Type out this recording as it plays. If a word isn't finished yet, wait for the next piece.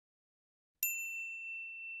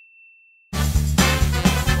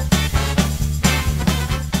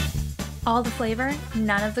All the flavor,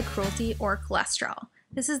 none of the cruelty or cholesterol.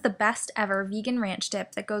 This is the best ever vegan ranch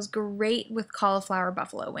dip that goes great with cauliflower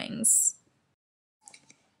buffalo wings.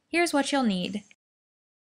 Here's what you'll need.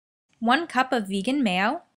 1 cup of vegan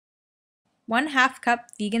mayo, 1/2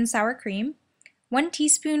 cup vegan sour cream, 1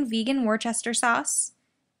 teaspoon vegan Worcester sauce,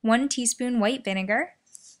 1 teaspoon white vinegar,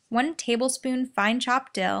 1 tablespoon fine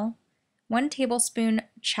chopped dill, 1 tablespoon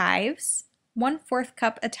chives, 1/4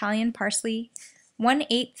 cup Italian parsley,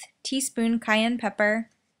 1/8 teaspoon cayenne pepper,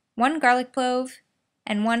 1 garlic clove,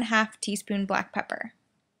 and 1/2 teaspoon black pepper.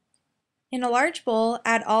 In a large bowl,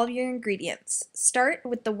 add all of your ingredients. Start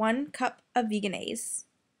with the 1 cup of Vegenaise.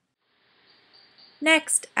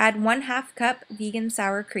 Next, add 1/2 cup vegan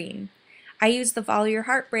sour cream. I use the Follow Your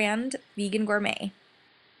Heart brand Vegan Gourmet.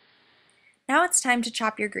 Now it's time to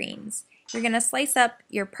chop your greens. You're going to slice up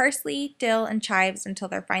your parsley, dill, and chives until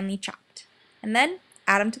they're finely chopped. And then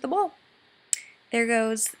add them to the bowl. There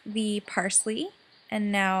goes the parsley,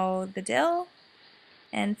 and now the dill,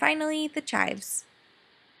 and finally the chives.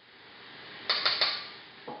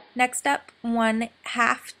 Next up,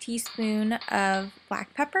 1/2 teaspoon of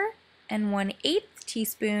black pepper and 1/8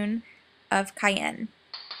 teaspoon of cayenne.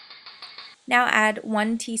 Now add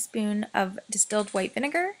 1 teaspoon of distilled white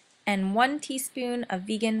vinegar and 1 teaspoon of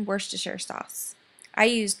vegan Worcestershire sauce. I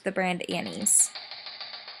used the brand Annie's.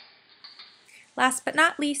 Last but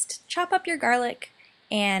not least, chop up your garlic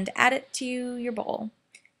and add it to your bowl.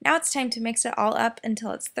 Now it's time to mix it all up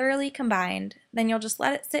until it's thoroughly combined. Then you'll just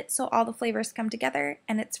let it sit so all the flavors come together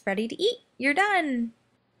and it's ready to eat. You're done!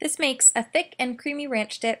 This makes a thick and creamy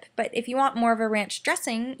ranch dip, but if you want more of a ranch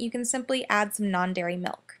dressing, you can simply add some non-dairy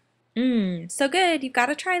milk. So good! You've got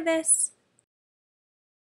to try this!